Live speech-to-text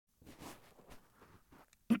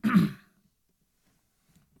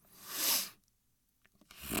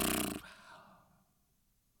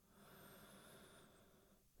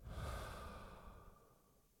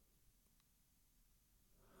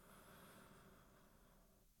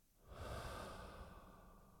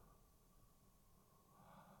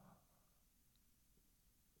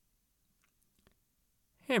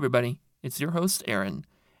Hey everybody, it's your host Aaron,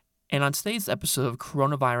 and on today's episode of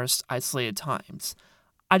Coronavirus Isolated Times,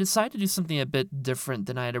 I decided to do something a bit different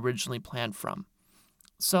than I had originally planned from.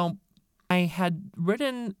 So, I had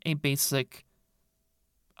written a basic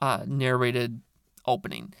narrated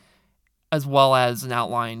opening, as well as an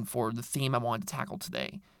outline for the theme I wanted to tackle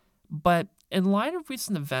today. But in light of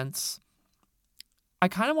recent events, I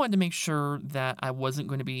kind of wanted to make sure that I wasn't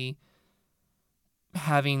going to be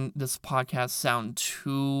having this podcast sound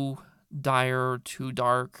too dire, too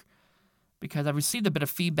dark, because I received a bit of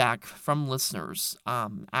feedback from listeners,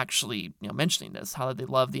 actually, mentioning this, how they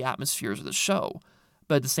love the atmospheres of the show,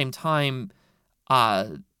 but at the same time,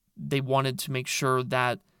 uh, they wanted to make sure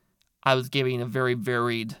that I was giving a very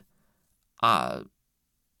varied uh,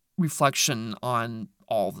 reflection on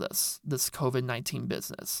all of this COVID-19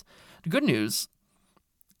 business. The good news,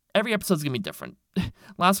 every episode is going to be different.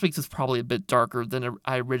 Last week's is probably a bit darker than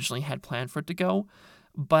I originally had planned for it to go,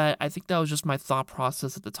 but I think that was just my thought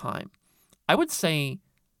process at the time. I would say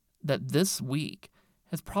that this week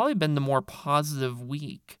has probably been the more positive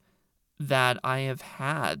week that I have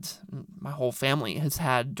had, my whole family has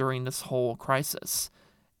had during this whole crisis.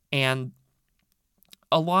 And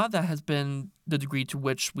a lot of that has been the degree to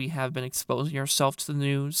which we have been exposing ourselves to the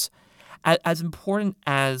news, as important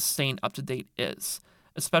as staying up to date is,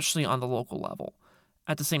 especially on the local level.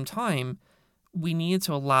 At the same time, we need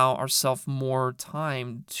to allow ourselves more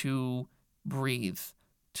time to breathe,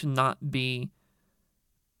 to not be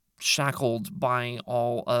shackled by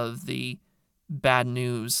all of the bad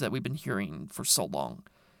news that we've been hearing for so long.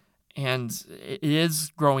 And it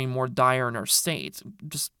is growing more dire in our state.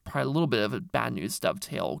 Just probably a little bit of a bad news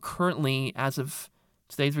dovetail. Currently, as of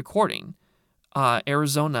today's recording,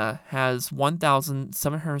 Arizona has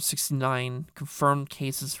 1,769 confirmed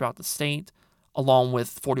cases throughout the state, along with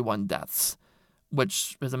 41 deaths,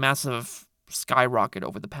 which is a massive skyrocket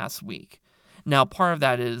over the past week. Now, part of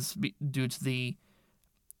that is due to the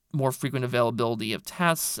more frequent availability of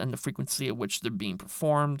tests and the frequency at which they're being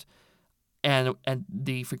performed, and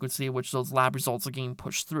the frequency at which those lab results are getting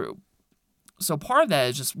pushed through. So part of that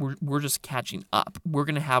is just we're just catching up. We're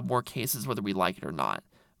going to have more cases whether we like it or not.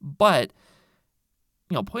 But,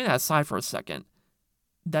 putting that aside for a second,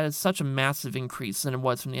 that is such a massive increase than it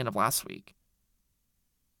was from the end of last week.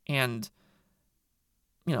 And,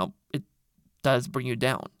 it does bring you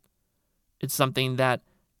down. It's something that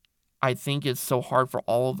I think is so hard for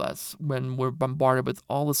all of us when we're bombarded with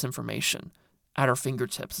all this information at our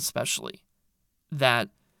fingertips, especially, that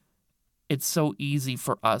it's so easy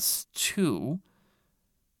for us to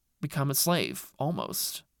become a slave,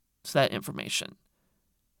 almost, to that information.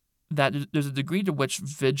 That there's a degree to which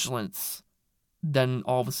vigilance then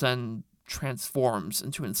all of a sudden transforms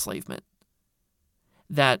into enslavement.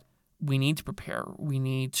 That we need to prepare. We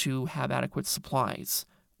need to have adequate supplies.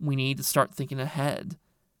 We need to start thinking ahead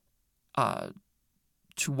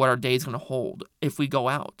to what our day is going to hold. If we go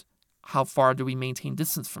out, how far do we maintain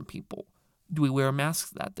distance from people? Do we wear masks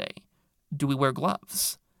that day? Do we wear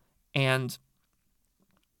gloves? And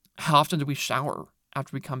how often do we shower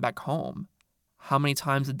after we come back home? How many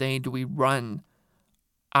times a day do we run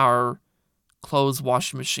our clothes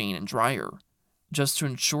washing machine and dryer just to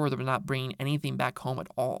ensure that we're not bringing anything back home at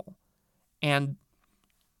all? And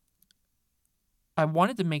I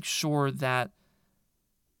wanted to make sure that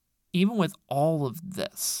even with all of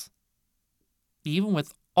this, even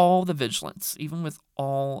with all the vigilance, even with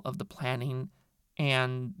all of the planning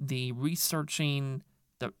and the researching,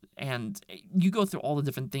 and you go through all the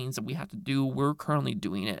different things that we have to do, we're currently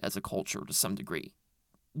doing it as a culture to some degree,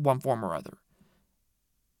 one form or other.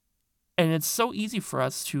 And it's so easy for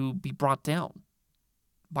us to be brought down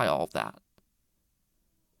by all of that.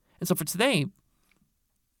 And so for today,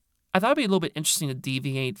 I thought it'd be a little bit interesting to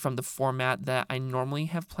deviate from the format that I normally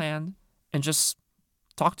have planned and just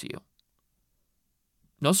talk to you.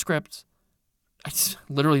 No script.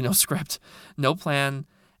 Literally no script. No plan.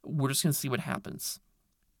 We're just going to see what happens.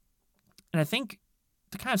 And I think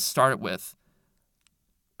to kind of start it with,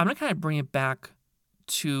 I'm going to kind of bring it back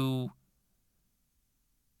to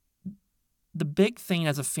the big thing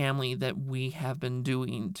as a family that we have been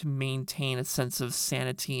doing to maintain a sense of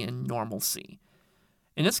sanity and normalcy.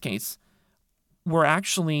 In this case, we're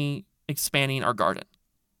actually expanding our garden.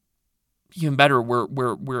 Even better, we've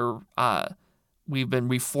been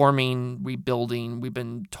reforming, rebuilding. We've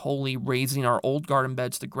been totally raising our old garden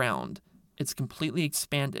bed to the ground. It's completely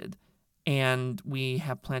expanded, and we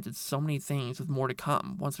have planted so many things with more to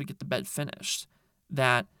come once we get the bed finished,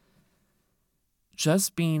 that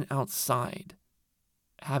just being outside,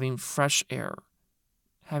 having fresh air,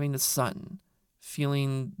 having the sun,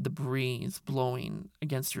 feeling the breeze blowing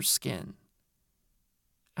against your skin,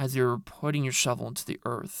 as you're putting your shovel into the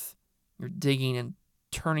earth, you're digging and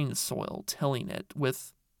turning the soil, tilling it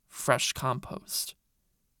with fresh compost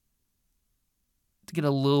to get a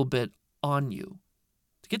little bit on you,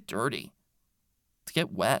 to get dirty, to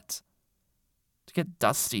get wet, to get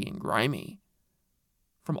dusty and grimy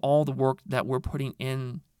from all the work that we're putting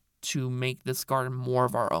in to make this garden more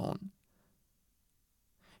of our own.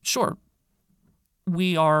 Sure,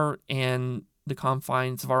 we are in the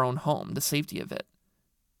confines of our own home, the safety of it,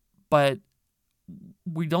 but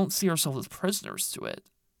we don't see ourselves as prisoners to it.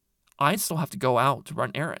 I still have to go out to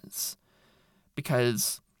run errands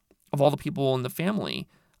because of all the people in the family,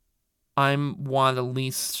 I'm one of the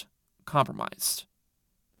least compromised.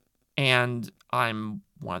 And I'm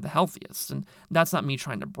one of the healthiest. And that's not me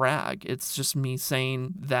trying to brag. It's just me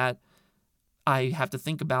saying that I have to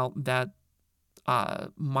think about that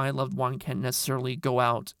my loved one can't necessarily go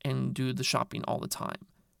out and do the shopping all the time.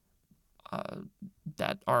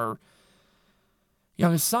 That our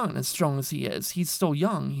youngest son, as strong as he is, he's still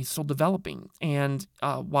young, he's still developing. And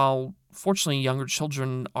while fortunately younger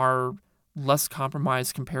children are less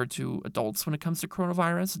compromised compared to adults when it comes to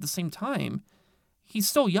coronavirus, at the same time, he's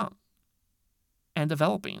still young and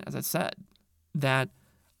developing, as I said, that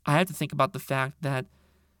I have to think about the fact that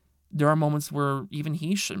there are moments where even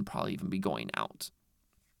he shouldn't probably even be going out.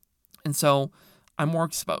 And so I'm more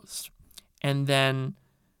exposed. And then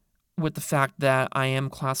with the fact that I am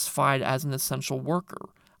classified as an essential worker,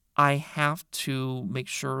 I have to make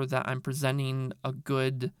sure that I'm presenting a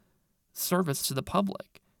good service to the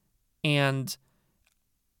public. And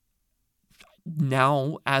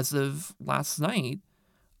now, as of last night,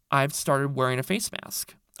 I've started wearing a face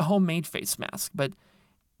mask, a homemade face mask, but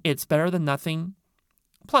it's better than nothing.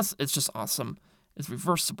 Plus, it's just awesome. It's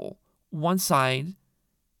reversible. One side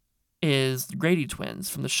is the Grady twins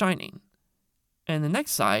from The Shining, and the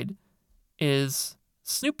next side is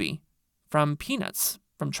Snoopy from Peanuts,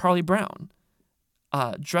 from Charlie Brown,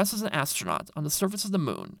 dressed as an astronaut on the surface of the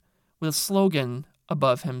moon with a slogan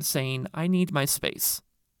above him saying, "I need my space."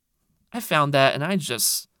 I found that and I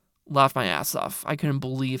just laughed my ass off. I couldn't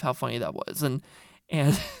believe how funny that was. And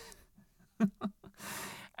and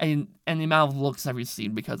the amount of looks I've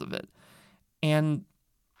received because of it. And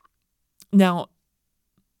now,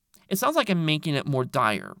 it sounds like I'm making it more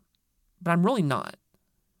dire, but I'm really not.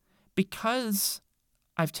 Because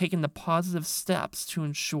I've taken the positive steps to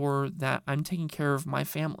ensure that I'm taking care of my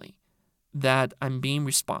family, that I'm being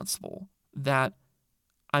responsible, that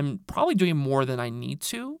I'm probably doing more than I need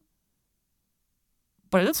to.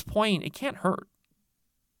 But at this point, it can't hurt.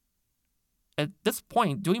 At this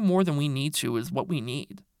point, doing more than we need to is what we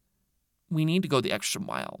need. We need to go the extra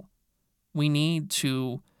mile. We need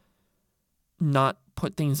to not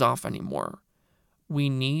put things off anymore. We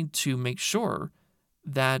need to make sure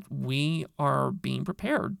that we are being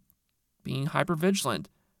prepared, being hypervigilant,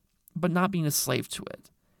 but not being a slave to it.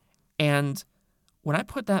 And when I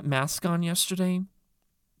put that mask on yesterday,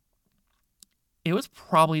 it was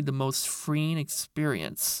probably the most freeing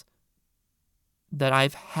experience that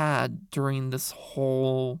I've had during this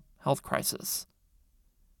whole health crisis.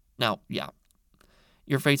 Now, yeah,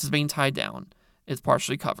 your face is being tied down. It's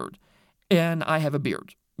partially covered. And I have a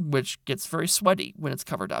beard, which gets very sweaty when it's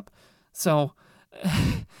covered up. So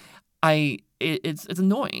it's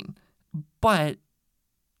annoying. But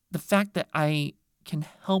the fact that I can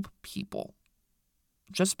help people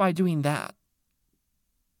just by doing that,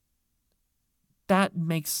 that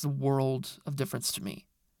makes the world of difference to me.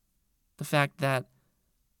 The fact that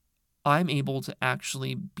I'm able to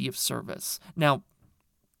actually be of service. Now,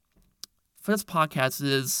 for this podcast, it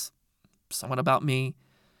is somewhat about me.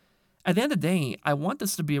 At the end of the day, I want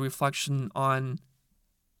this to be a reflection on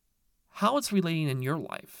how it's relating in your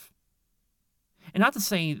life. And not to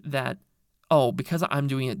say that, oh, because I'm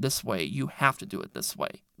doing it this way, you have to do it this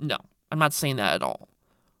way. No, I'm not saying that at all.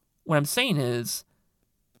 What I'm saying is,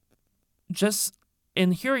 just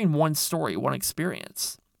in hearing one story, one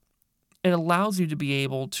experience, it allows you to be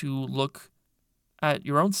able to look at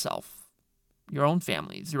your own self, your own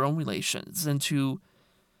families, your own relations, and to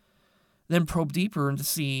then probe deeper and to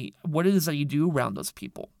see what it is that you do around those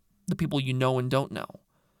people, the people you know and don't know.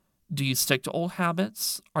 Do you stick to old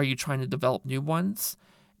habits? Are you trying to develop new ones?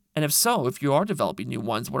 And if so, if you are developing new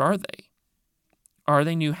ones, what are they? Are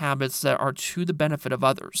they new habits that are to the benefit of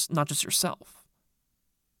others, not just yourself?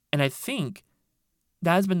 And I think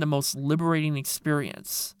that has been the most liberating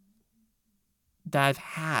experience that I've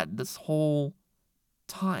had this whole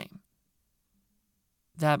time.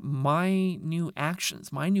 That my new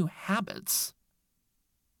actions, my new habits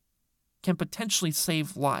can potentially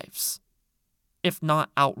save lives, if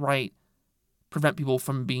not outright prevent people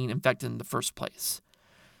from being infected in the first place.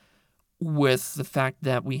 with the fact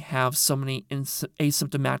that we have so many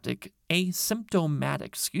asymptomatic,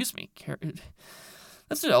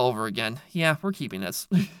 let's do it all over again. Yeah, we're keeping this.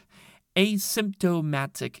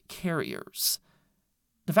 Asymptomatic carriers.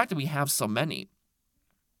 The fact that we have so many,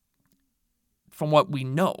 from what we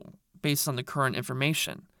know, based on the current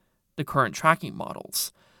information, the current tracking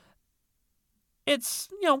models, it's,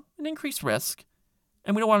 an increased risk.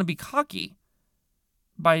 And we don't want to be cocky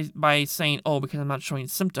by saying, oh, because I'm not showing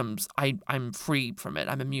symptoms, I'm free from it.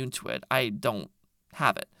 I'm immune to it. I don't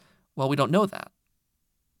have it. Well, we don't know that.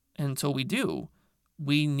 And until we do,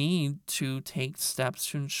 we need to take steps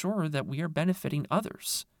to ensure that we are benefiting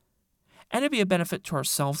others. And it'd be a benefit to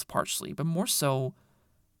ourselves partially, but more so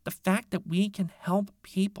the fact that we can help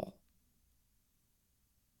people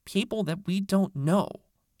that we don't know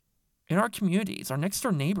in our communities, our next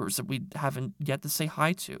door neighbors that we haven't yet to say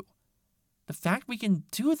hi to. The fact we can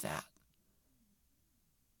do that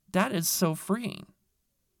is so freeing.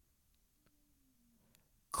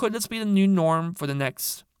 Could this be the new norm for the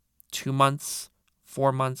next 2 months,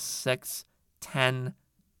 4 months, 6, 10,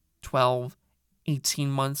 12,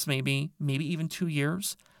 18 months maybe even 2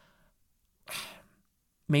 years?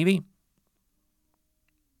 Maybe.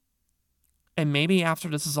 And maybe after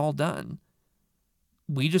this is all done,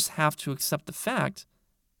 we just have to accept the fact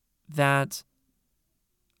that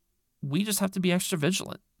we just have to be extra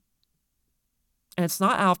vigilant. And it's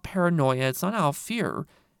not out of paranoia, it's not out of fear.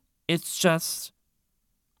 It's just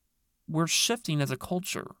we're shifting as a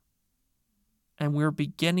culture. And we're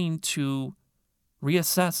beginning to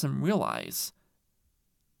reassess and realize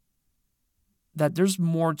that there's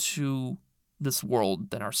more to this world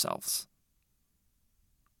than ourselves.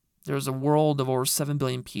 There's a world of over 7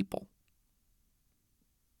 billion people.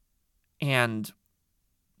 And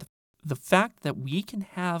the fact that we can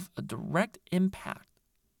have a direct impact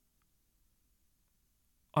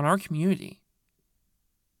on our community,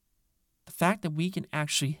 the fact that we can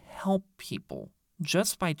actually help people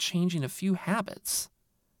just by changing a few habits,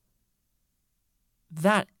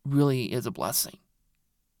 that really is a blessing.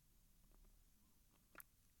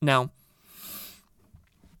 Now,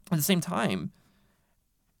 at the same time,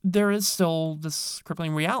 there is still this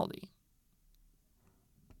crippling reality.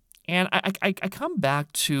 And I come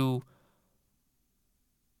back to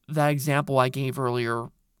that example I gave earlier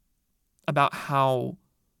about how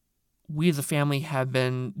we as a family have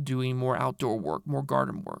been doing more outdoor work, more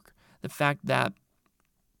garden work. The fact that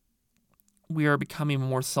we are becoming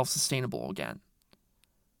more self-sustainable again.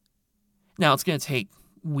 Now, it's going to take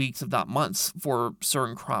weeks, if not months, for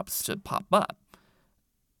certain crops to pop up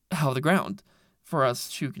out of the ground for us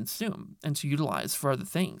to consume and to utilize for other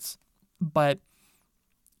things. But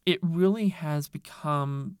it really has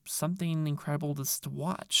become something incredible to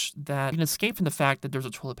watch, that we can escape from the fact that there's a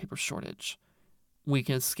toilet paper shortage. We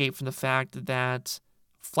can escape from the fact that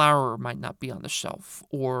flour might not be on the shelf,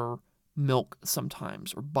 or milk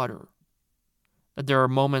sometimes, or butter. That there are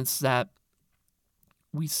moments that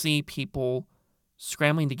we see people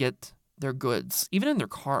scrambling to get their goods, even in their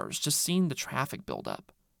cars, just seeing the traffic build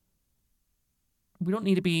up. We don't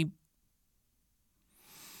need to be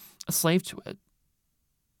a slave to it.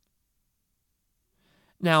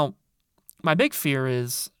 Now, my big fear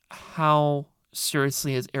is, how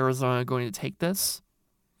seriously is Arizona going to take this?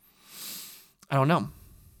 I don't know.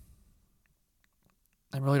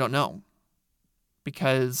 I really don't know.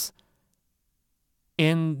 Because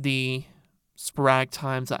in the sporadic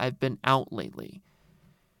times that I've been out lately,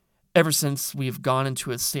 ever since we've gone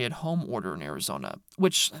into a stay-at-home order in Arizona,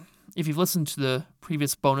 which, if you've listened to the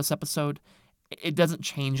previous bonus episode, it doesn't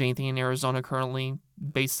change anything in Arizona currently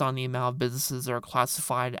based on the amount of businesses that are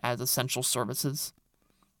classified as essential services.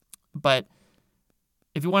 But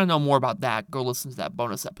if you want to know more about that, go listen to that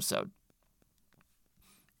bonus episode.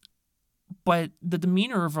 But the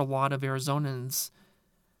demeanor of a lot of Arizonans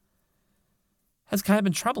has kind of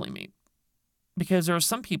been troubling me, because there are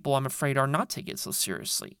some people I'm afraid are not taking it so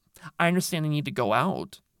seriously. I understand they need to go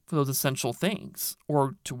out for those essential things,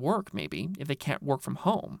 or to work maybe, if they can't work from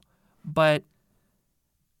home. But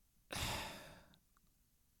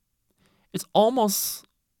it's almost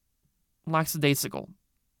lackadaisical.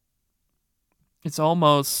 It's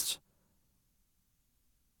almost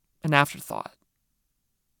an afterthought.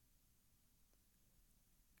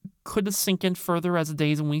 Could this sink in further as the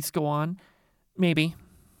days and weeks go on? Maybe.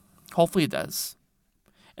 Hopefully it does.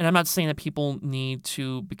 And I'm not saying that people need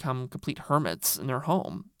to become complete hermits in their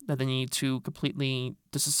home, that they need to completely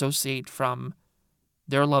disassociate from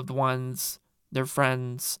their loved ones, their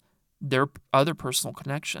friends, their other personal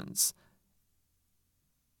connections.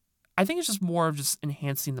 I think it's just more of just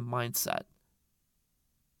enhancing the mindset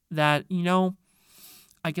that,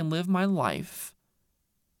 I can live my life,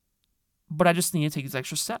 but I just need to take these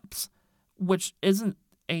extra steps, which isn't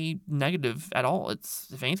a negative at all. It's,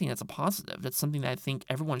 if anything, that's a positive. That's something that I think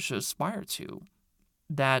everyone should aspire to,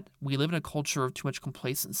 that we live in a culture of too much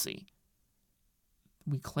complacency.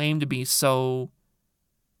 We claim to be so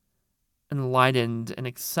enlightened and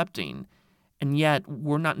accepting, and yet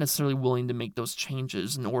we're not necessarily willing to make those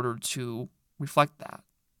changes in order to reflect that.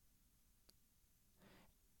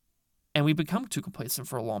 And we become too complacent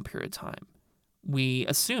for a long period of time. We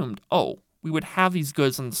assumed, we would have these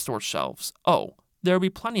goods on the store shelves. There would be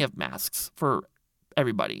plenty of masks for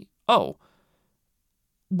everybody.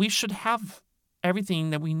 We should have everything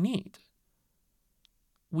that we need.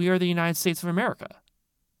 We are the United States of America.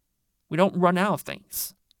 We don't run out of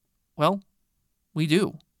things. Well, we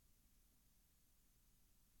do.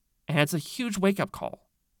 And it's a huge wake-up call.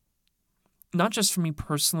 Not just for me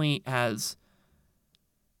personally as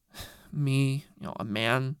me, a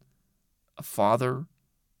man, a father,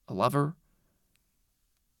 a lover,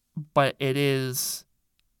 but it is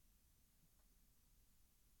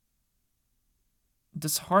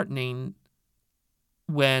disheartening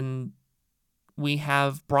when we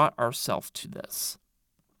have brought ourselves to this.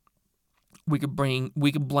 We could blame,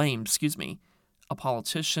 a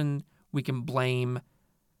politician. We can blame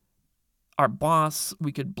our boss.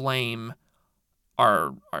 We could blame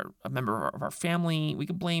a member of our family. We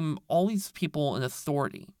could blame all these people in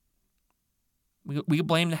authority. We could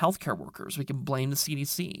blame the healthcare workers. We could blame the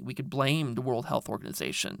CDC. We could blame the World Health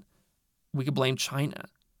Organization. We could blame China.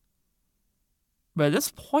 But at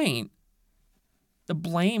this point, the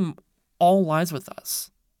blame all lies with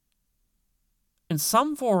us. In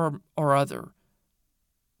some form or other,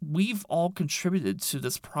 we've all contributed to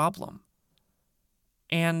this problem.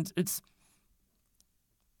 And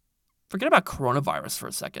forget about coronavirus for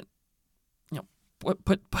a second. Put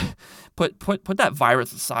that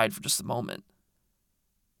virus aside for just a moment.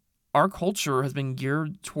 Our culture has been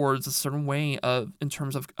geared towards a certain way in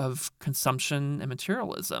terms of consumption and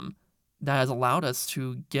materialism that has allowed us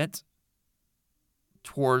to get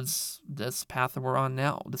towards this path that we're on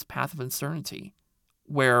now, this path of uncertainty,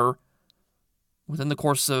 where within the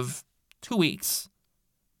course of 2 weeks,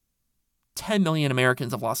 10 million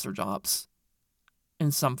Americans have lost their jobs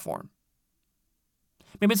in some form.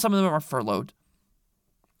 Maybe some of them are furloughed.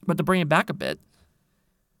 But to bring it back a bit,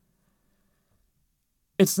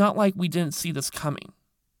 it's not like we didn't see this coming.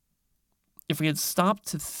 If we had stopped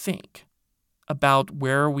to think about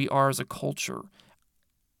where we are as a culture,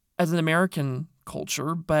 as an American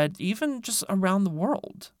culture, but even just around the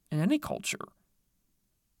world, in any culture,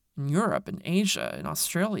 in Europe, in Asia, in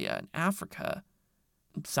Australia, in Africa,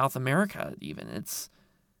 in South America even,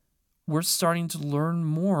 we're starting to learn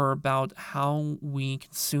more about how we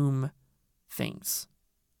consume things.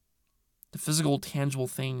 The physical, tangible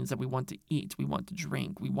things that we want to eat, we want to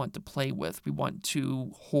drink, we want to play with, we want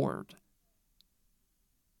to hoard.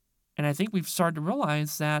 And I think we've started to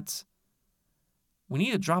realize that we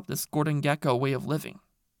need to drop this Gordon Gekko way of living.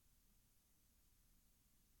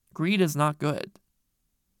 Greed is not good.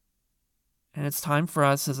 And it's time for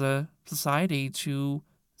us as a society to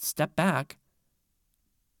step back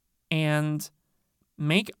and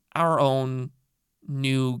make our own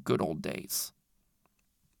new good old days.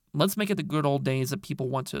 Let's make it the good old days that people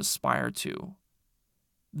want to aspire to.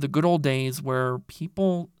 The good old days where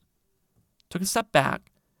people took a step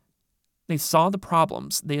back, they saw the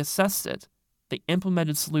problems, they assessed it, they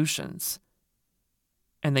implemented solutions,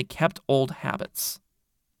 and they kept old habits.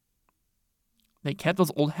 They kept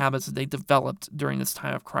those old habits that they developed during this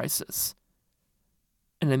time of crisis.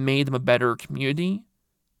 And it made them a better community,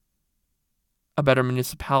 a better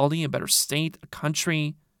municipality, a better state, a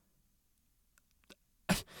country,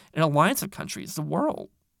 an alliance of countries, the world.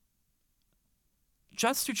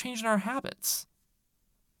 Just through changing our habits.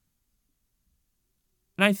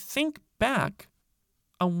 And I think back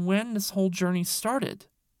on when this whole journey started.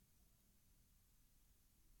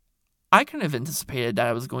 I couldn't have anticipated that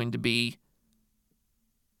I was going to be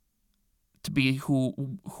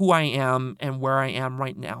who I am and where I am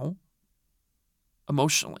right now,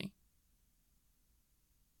 emotionally.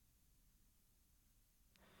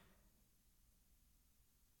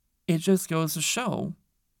 It just goes to show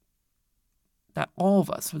that all of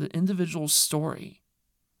us, with an individual story,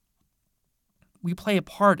 we play a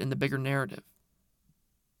part in the bigger narrative.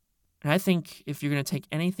 And I think if you're going to take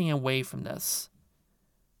anything away from this,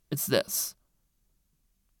 it's this.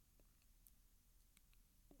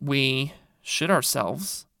 We shit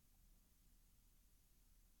ourselves,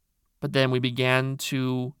 but then we began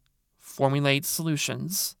to formulate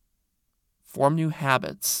solutions, form new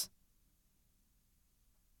habits,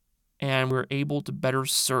 and we're able to better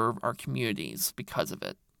serve our communities because of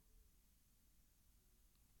it.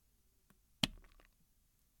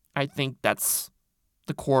 I think that's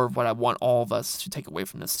the core of what I want all of us to take away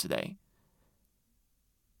from this today.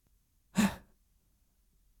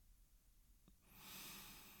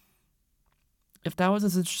 If that was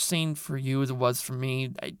as interesting for you as it was for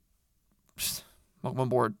me, welcome on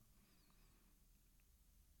board.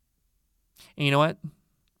 And you know what?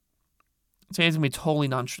 Today's going to be totally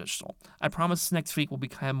non-traditional. I promise next week will be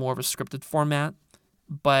kind of more of a scripted format.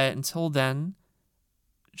 But until then,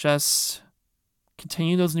 just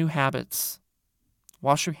continue those new habits.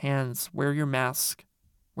 Wash your hands. Wear your mask.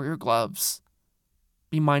 Wear your gloves.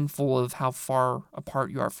 Be mindful of how far apart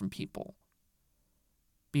you are from people.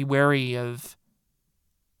 Be wary of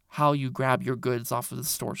how you grab your goods off of the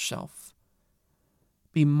store shelf.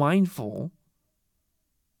 Be mindful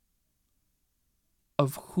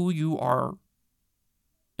of who you are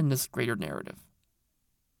in this greater narrative.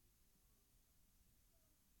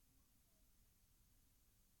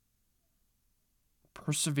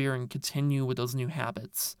 Persevere and continue with those new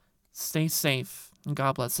habits. Stay safe, and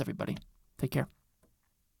God bless everybody. Take care.